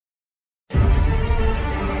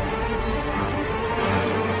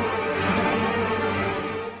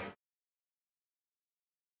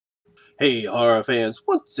Hey horror fans,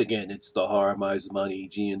 once again it's the Horror Miser Money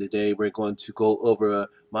G, and today we're going to go over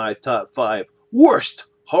my top 5 worst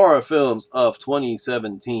horror films of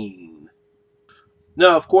 2017.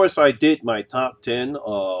 Now, of course, I did my top 10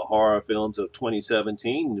 horror films of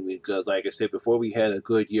 2017 because, like I said before, we had a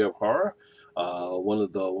good year of horror. One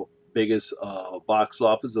of the biggest box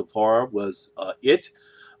office of horror was It.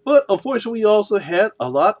 But unfortunately, we also had a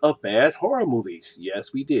lot of bad horror movies.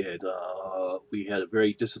 Yes, we did. We had a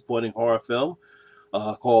very disappointing horror film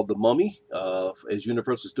called The Mummy. As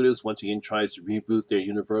Universal Studios once again tries to reboot their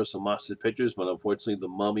Universal Monster Pictures, but unfortunately, The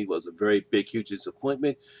Mummy was a very big, huge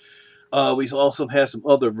disappointment. We also had some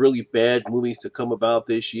other really bad movies to come about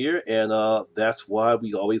this year, and that's why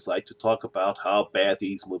we always like to talk about how bad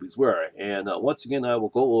these movies were. And once again, I will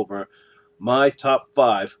go over my top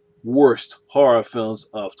 5 worst horror films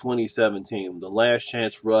of 2017. The last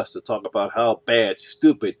chance for us to talk about how bad,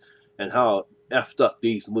 stupid, and how effed up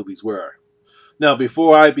these movies were. Now,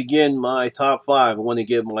 before I begin my top 5, I want to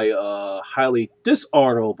give my highly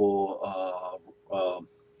dishonorable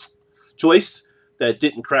choice that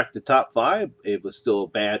didn't crack the top 5. It was still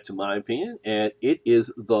bad to my opinion, and it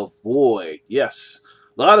is The Void. Yes,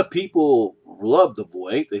 a lot of people loved The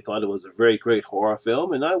Void. They thought it was a very great horror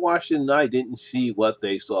film, and I watched it and I didn't see what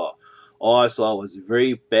they saw. All I saw was a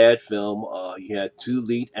very bad film. You had two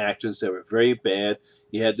lead actors that were very bad.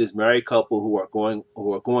 You had this married couple who are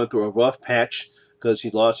going through a rough patch because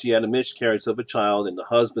she had a miscarriage of a child, and the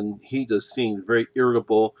husband, he just seemed very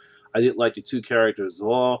irritable. I didn't like the two characters at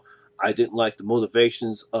all. I didn't like the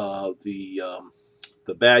motivations of the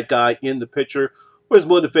bad guy in the picture, or his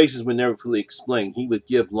motivations were never fully explained. He would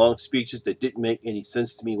give long speeches that didn't make any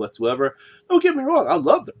sense to me whatsoever. Don't get me wrong, I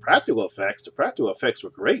love the practical effects. The practical effects were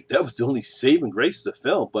great. That was the only saving grace of the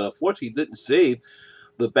film, but unfortunately it didn't save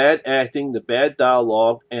the bad acting, the bad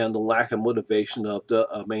dialogue, and the lack of motivation of the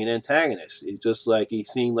main antagonist. It's just like he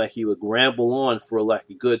seemed like he would ramble on for like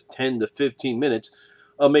a good 10 to 15 minutes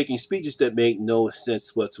of making speeches that made no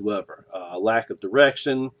sense whatsoever. Lack of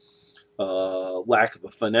direction, lack of a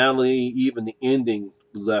finality, even the ending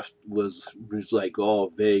left was like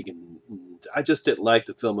all vague, and I just didn't like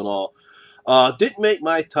the film at all. Didn't make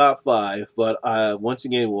my top 5, but I once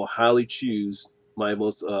again will highly choose my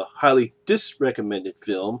most highly disrecommended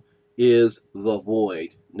film is The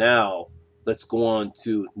Void. Now, let's go on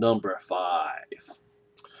to number 5.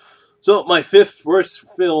 So my fifth worst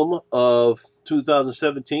film of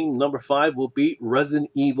 2017, number 5, will be Resident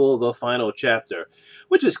Evil: The Final Chapter,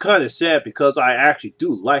 which is kind of sad because I actually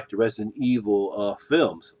do like the Resident Evil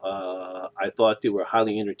films. I thought they were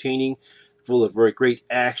highly entertaining, full of very great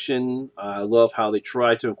action. I love how they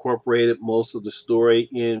tried to incorporate most of the story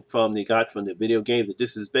in from they got from the video game that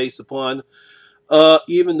this is based upon.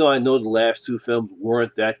 Even though I know the last two films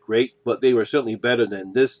weren't that great, but they were certainly better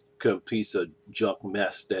than this piece of junk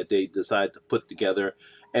mess that they decided to put together.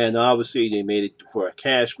 And obviously, they made it for a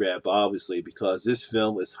cash grab, obviously, because this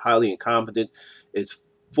film is highly incompetent. It's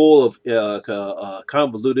full of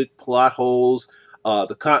convoluted plot holes.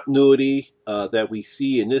 The continuity that we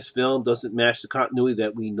see in this film doesn't match the continuity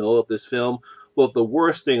that we know of this film. But the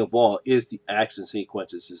worst thing of all is the action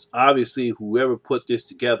sequences. It's obviously whoever put this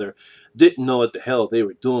together didn't know what the hell they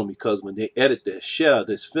were doing, because when they edit the shit out of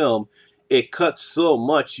this film, it cuts so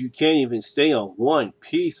much you can't even stay on one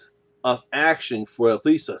piece of action for at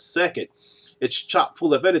least a second. It's chock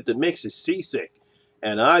full of edit that makes you seasick.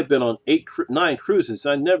 And I've been on 9 cruises.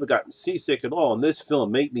 I never gotten seasick at all. And this film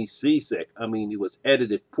made me seasick. I mean, it was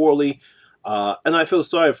edited poorly. And I feel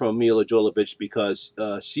sorry for Mila Jovovich because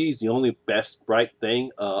she's the only best bright thing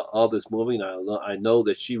of this movie. And I know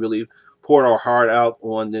that she really poured her heart out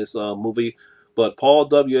on this movie. But Paul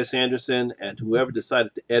W.S. Anderson and whoever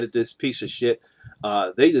decided to edit this piece of shit,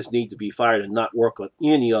 they just need to be fired and not work on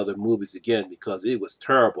any other movies again, because it was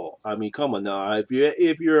terrible. I mean, come on now.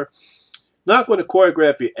 If you're not going to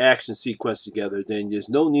choreograph your action sequence together, then there's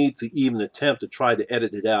no need to even attempt to try to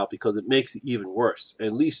edit it out, because it makes it even worse.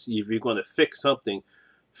 At least if you're going to fix something,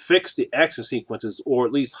 fix the action sequences, or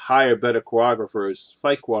at least hire better choreographers,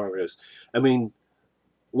 fight choreographers. I mean,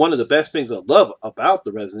 one of the best things I love about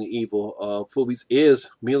the Resident Evil movies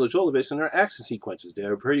is Mila Jovovich and her action sequences.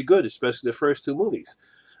 They're pretty good, especially the first 2 movies.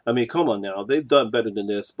 I mean, come on now. They've done better than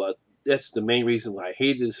this, but that's the main reason why I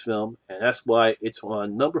hated this film, and that's why it's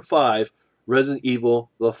on number 5, Resident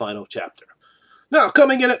Evil: The Final Chapter. Now,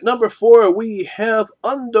 coming in at number 4, we have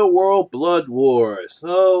Underworld Blood Wars.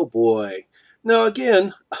 Oh boy. Now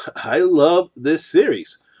again, I love this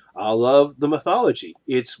series. I love the mythology.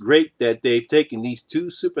 It's great that they've taken these two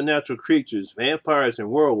supernatural creatures, vampires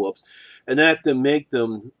and werewolves, and that to make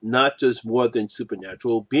them not just more than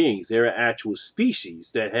supernatural beings. They're actual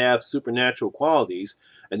species that have supernatural qualities,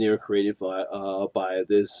 and they were created by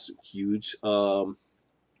this huge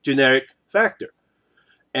genetic factor.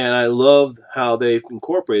 And I loved how they've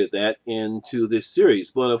incorporated that into this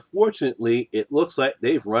series. But unfortunately, it looks like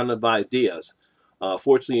they've run out of ideas.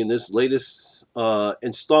 Fortunately, in this latest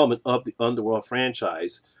installment of the Underworld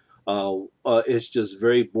franchise, it's just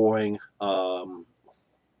very boring. I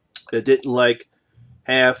didn't like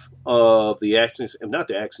half of the action, not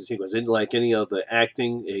the action sequence. I didn't like any of the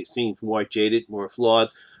acting. It seemed more jaded, more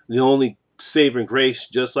flawed. The only saving grace,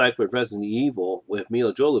 just like with Resident Evil with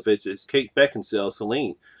Mila Jovovich, is Kate Beckinsale,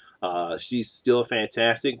 Celine. She's still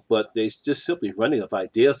fantastic, but they're just simply running out of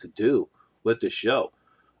ideas to do with the show.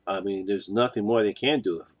 I mean, there's nothing more they can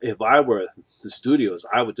do. If I were the studios,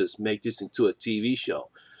 I would just make this into a TV show,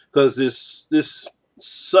 because this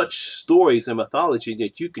such stories and mythology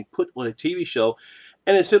that you can put on a TV show,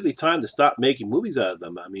 and it's simply time to stop making movies out of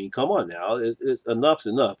them. I mean, come on now, enough's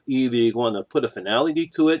enough. Either you're going to put a finality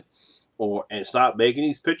to it, or and stop making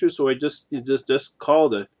these pictures, or just call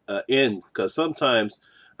the end. Because sometimes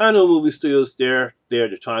I know movie studios they're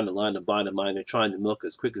trying to line the bottom line. They're trying to milk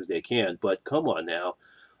as quick as they can. But come on now,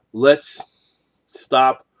 let's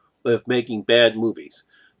stop with making bad movies.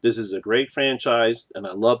 This is a great franchise, and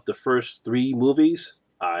I loved the first three movies.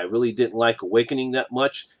 I really didn't like Awakening that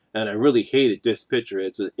much, and I really hated this picture.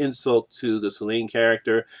 It's an insult to the Celine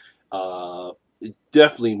character. Uh,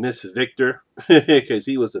 Definitely miss Victor because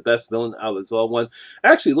he was the best villain out of all one.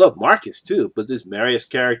 I actually love Marcus too, but this Marius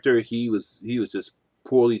character, he was just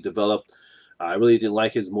poorly developed. I really didn't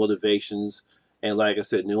like his motivations. And like I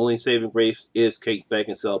said, the only saving grace is Kate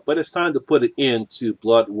Beckinsale. But it's time to put it into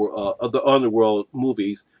of the Underworld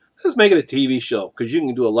movies. Let's make it a TV show, because you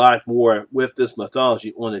can do a lot more with this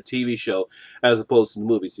mythology on a TV show as opposed to the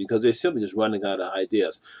movies, because they're simply just running out of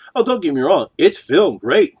ideas. Oh, don't get me wrong, it's filmed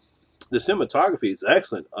great. The cinematography is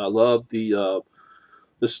excellent. I love the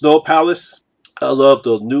Snow Palace. I love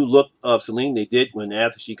the new look of Celine they did when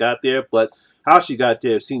after she got there, but how she got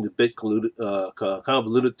there seemed a bit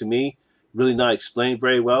convoluted to me. Really not explained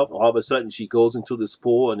very well. All of a sudden she goes into this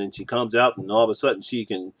pool, and then she comes out, and all of a sudden she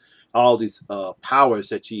can all these powers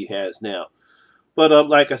that she has now. But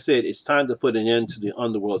like I said, it's time to put an end to the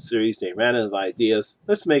Underworld series. They ran out of ideas.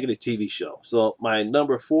 Let's make it a TV show. So my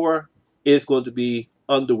number 4 is going to be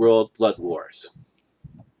Underworld Blood Wars.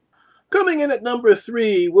 Coming in at number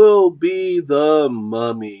 3 will be The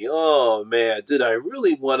Mummy. Oh man, did I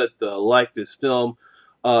really want to like this film?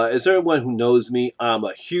 As everyone who knows me, I'm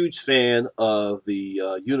a huge fan of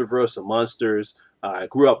the Universal Monsters. I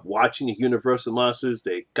grew up watching the Universal Monsters.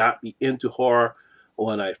 They got me into horror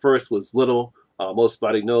when I first was little. Most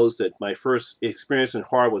everybody knows that my first experience in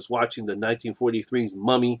horror was watching the 1943's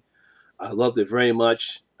Mummy. I loved it very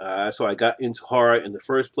much. That's how I got into horror in the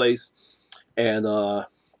first place. And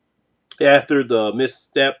after the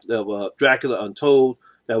misstep of Dracula Untold,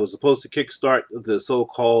 that was supposed to kickstart the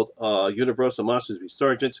so-called Universal Monsters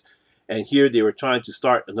Resurgence, and here they were trying to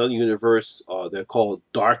start another universe. They're called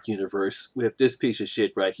Dark Universe with this piece of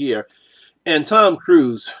shit right here. And Tom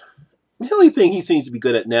Cruise, the only thing he seems to be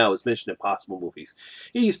good at now is Mission Impossible movies.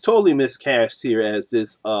 He's totally miscast here as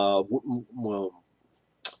this, well,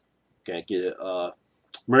 can't get it,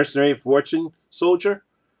 mercenary fortune soldier.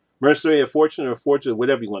 Mercenary of Fortune, or Fortune,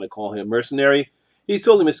 whatever you want to call him, mercenary. He's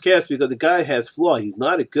totally miscast because the guy has flaw. He's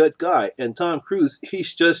not a good guy. And Tom Cruise,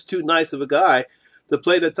 he's just too nice of a guy to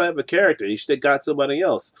play that type of character. He should have got somebody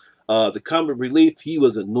else. The comic relief, he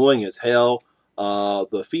was annoying as hell.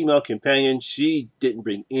 The female companion, she didn't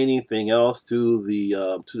bring anything else to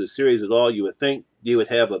the series at all. You would think you would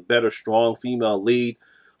have a better, strong female lead,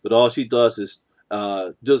 but all she does is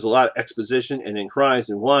does a lot of exposition and then cries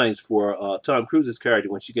and whines for Tom Cruise's character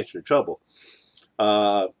when she gets in trouble.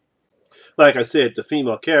 Uh, like I said, the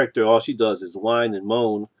female character, all she does is whine and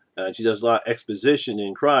moan, and she does a lot of exposition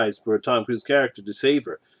and cries for Tom Cruise's character to save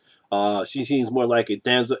her. She seems more like a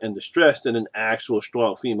damsel in distress than an actual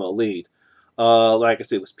strong female lead. Like I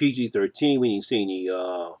said, it was PG-13. We didn't see any,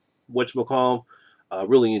 whatchamacallit,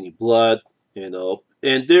 really any blood, you know.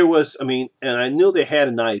 And there was, I mean, and I knew they had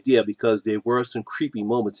an idea because there were some creepy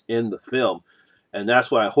moments in the film. And that's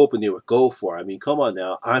what I'm hoping they would go for. I mean, come on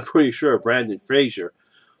now. I'm pretty sure Brandon Fraser,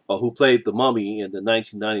 who played the Mummy in the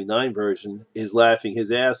 1999 version, is laughing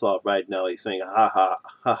his ass off right now. He's saying, ha ha,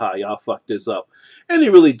 ha ha, y'all fucked this up. And he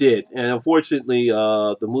really did. And unfortunately,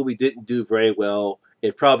 the movie didn't do very well.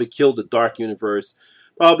 It probably killed the Dark Universe.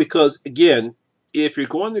 Probably because, again, if you're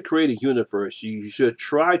going to create a universe, you should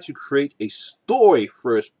try to create a story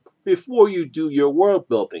first before you do your world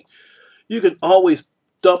building. You can always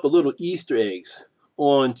dump a little Easter eggs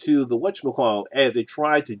onto the whatchamacallit as they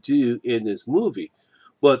tried to do in this movie.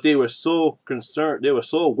 But they were so concerned, they were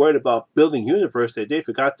so worried about building universe that they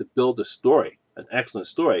forgot to build a story, an excellent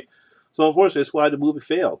story. So unfortunately, that's why the movie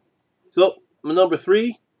failed. So number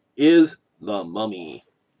 3 is The Mummy.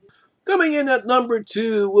 Coming in at number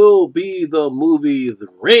 2 will be the movie The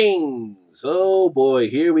Rings. Oh boy,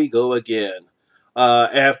 here we go again.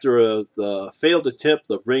 After the failed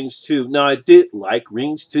attempt of Rings 2. Now, I did like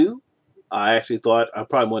Rings 2. I actually thought I'm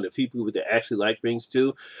probably one of the few people that actually like Rings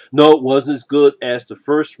 2. No, it wasn't as good as the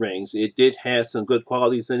first Rings. It did have some good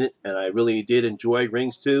qualities in it, and I really did enjoy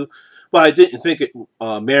Rings 2. But I didn't think it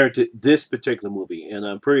merited this particular movie, and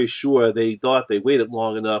I'm pretty sure they thought they waited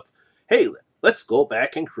long enough. Hey, let's go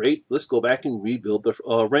back and rebuild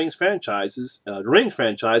the Rings franchises. The Rings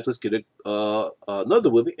franchise, let's get another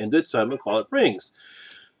movie, and this time we'll call it Rings.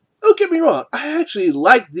 Don't get me wrong, I actually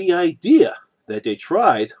like the idea that they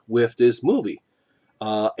tried with this movie.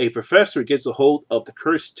 A professor gets a hold of the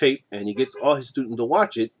cursed tape, and he gets all his students to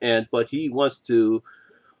watch it, but he wants to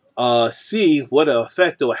see what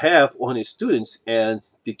effect it will have on his students, and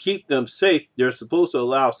to keep them safe, they're supposed to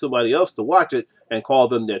allow somebody else to watch it and call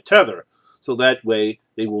them their tether, so that way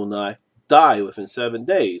they will not die within 7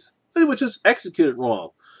 days. It was just executed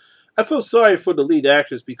wrong. I feel sorry for the lead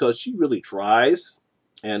actress because she really tries,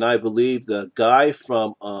 and I believe the guy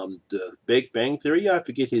from the Big Bang Theory, I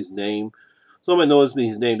forget his name. Someone knows me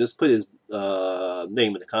his name. Just put his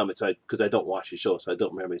name in the comments because I don't watch the show, so I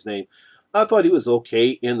don't remember his name. I thought he was okay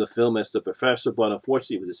in the film as the professor, but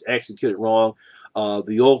unfortunately it was just executed wrong.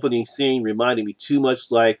 The opening scene reminded me too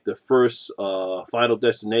much like the first Final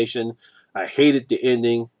Destination. I hated the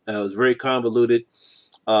ending. It was very convoluted.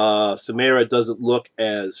 Samara doesn't look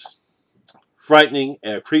as frightening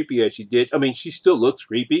and creepy as she did. I mean, she still looks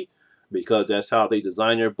creepy because that's how they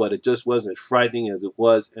designed her, but it just wasn't as frightening as it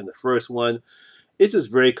was in the first one. It's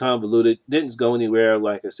just very convoluted. Didn't go anywhere.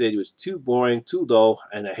 Like I said, it was too boring, too dull,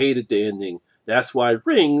 and I hated the ending. That's why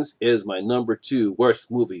Rings is my number 2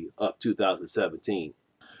 worst movie of 2017.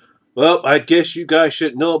 Well, I guess you guys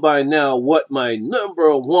should know by now what my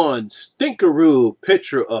number 1 stinkeroo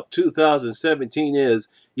picture of 2017 is.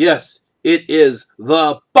 Yes, it is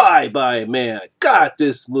The Bye Bye Man. God,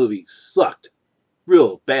 this movie sucked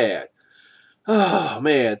real bad. Oh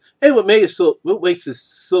man! And what makes it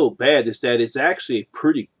so bad is that it's actually a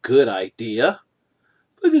pretty good idea,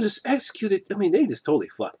 but it just executed. I mean, they just totally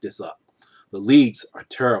fucked this up. The leads are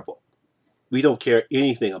terrible. We don't care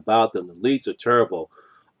anything about them. The leads are terrible.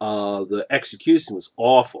 The execution was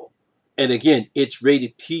awful. And again, it's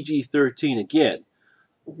rated PG-13 again.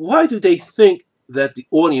 Why do they think that the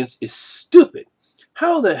audience is stupid?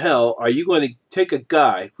 How the hell are you going to take a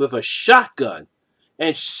guy with a shotgun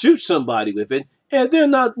and shoot somebody with it, and there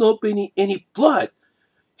not be any blood?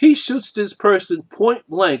 He shoots this person point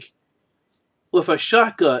blank with a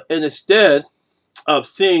shotgun, and instead of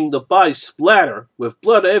seeing the body splatter with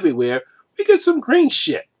blood everywhere, we get some green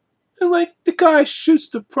shit. And like, the guy shoots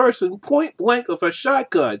the person point blank with a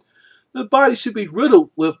shotgun. The body should be riddled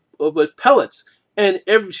with pellets, and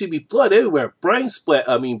should be blood everywhere. Brain splat.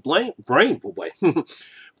 I mean, brain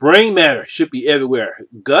brain matter should be everywhere.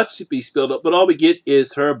 Guts should be spilled up, but all we get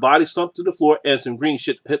is her body slumped to the floor and some green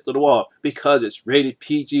shit hit to the wall because it's rated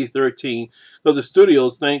PG-13. Because the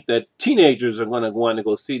studios think that teenagers are going to want to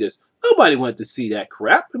go see this. Nobody went to see that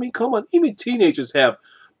crap. I mean, come on. Even teenagers have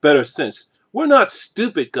better sense. We're not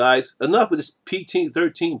stupid, guys. Enough of this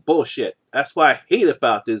PG-13 bullshit. That's what I hate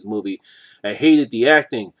about this movie. I hated the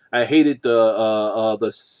acting. I hated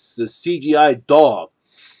the CGI dog.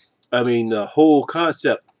 I mean, the whole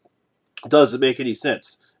concept doesn't make any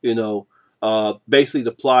sense. You know, basically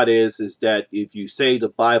the plot is that if you say the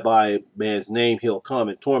Bye Bye Man's name, he'll come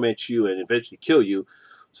and torment you and eventually kill you.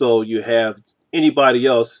 So you have anybody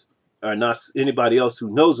else, or not anybody else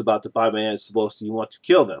who knows about the Bye Bye Man is supposed to, you want to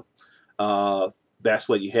kill them. That's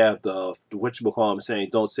what you have the whatchamacallit saying,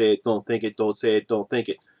 don't say it, don't think it, don't say it, don't think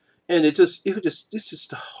it. And it's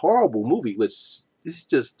just a horrible movie. It's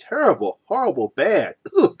just terrible, horrible, bad.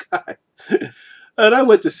 Oh, God. And I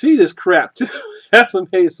went to see this crap, too. That's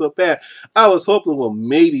what made it so bad. I was hoping, well,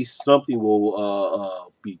 maybe something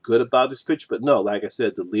will be good about this picture. But no, like I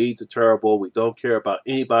said, the leads are terrible. We don't care about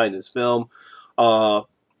anybody in this film.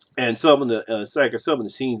 And some of the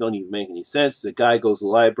scenes don't even make any sense. The guy goes to the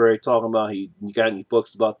library talking about he got any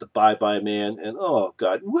books about the Bye Bye Man. And, oh,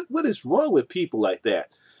 God, what is wrong with people like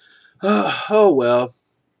that? Oh, well,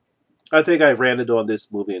 I think I ranted on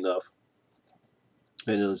this movie enough.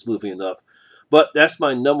 And it was movie enough. But that's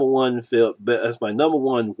my number one film. That's my number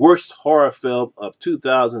one worst horror film of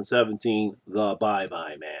 2017, The Bye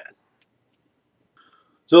Bye Man.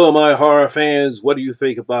 So, my horror fans, what do you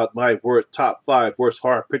think about my top 5 worst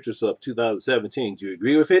horror pictures of 2017? Do you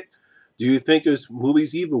agree with it? Do you think there's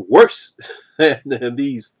movies even worse than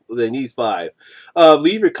these 5?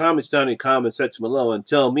 Leave your comments down in the comment section below and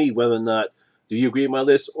tell me whether or not do you agree with my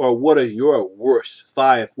list, or what are your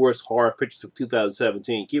 5 worst horror pictures of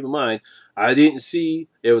 2017? Keep in mind, I didn't see,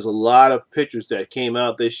 there was a lot of pictures that came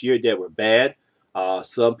out this year that were bad.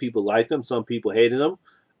 Some people liked them, some people hated them.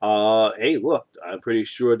 Hey, look, I'm pretty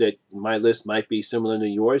sure that my list might be similar to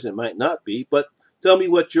yours. It might not be, but tell me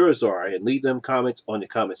what yours are and leave them comments on the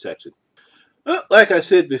comment section. Well, like I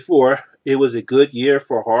said before, it was a good year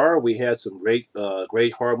for horror. We had some great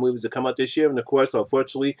horror movies to come out this year, and of course,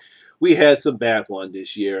 unfortunately, we had some bad ones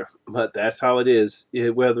this year. But that's how it is.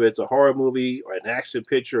 Whether it's a horror movie or an action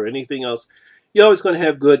picture or anything else, you're always going to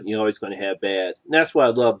have good, and you're always going to have bad. And that's why I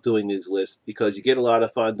love doing these lists, because you get a lot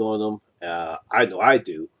of fun doing them. I know I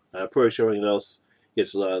do. I'm pretty sure anyone else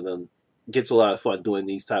gets a lot of fun doing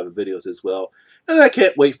these type of videos as well. And I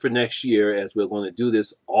can't wait for next year, as we're going to do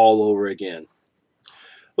this all over again.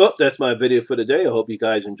 Well, that's my video for today. I hope you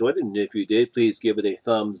guys enjoyed it, and if you did, please give it a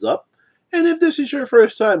thumbs up. And if this is your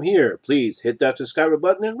first time here, please hit that subscribe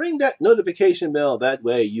button and ring that notification bell. That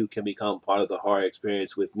way you can become part of the horror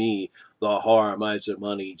experience with me, the Horror Miser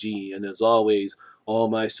Money G. And as always, all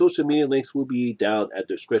my social media links will be down at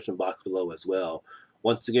the description box below as well.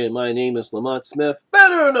 Once again, my name is Lamont Smith,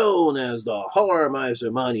 better known as the Horror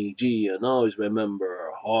Miser Money G. And always remember,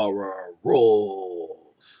 horror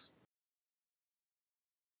rules.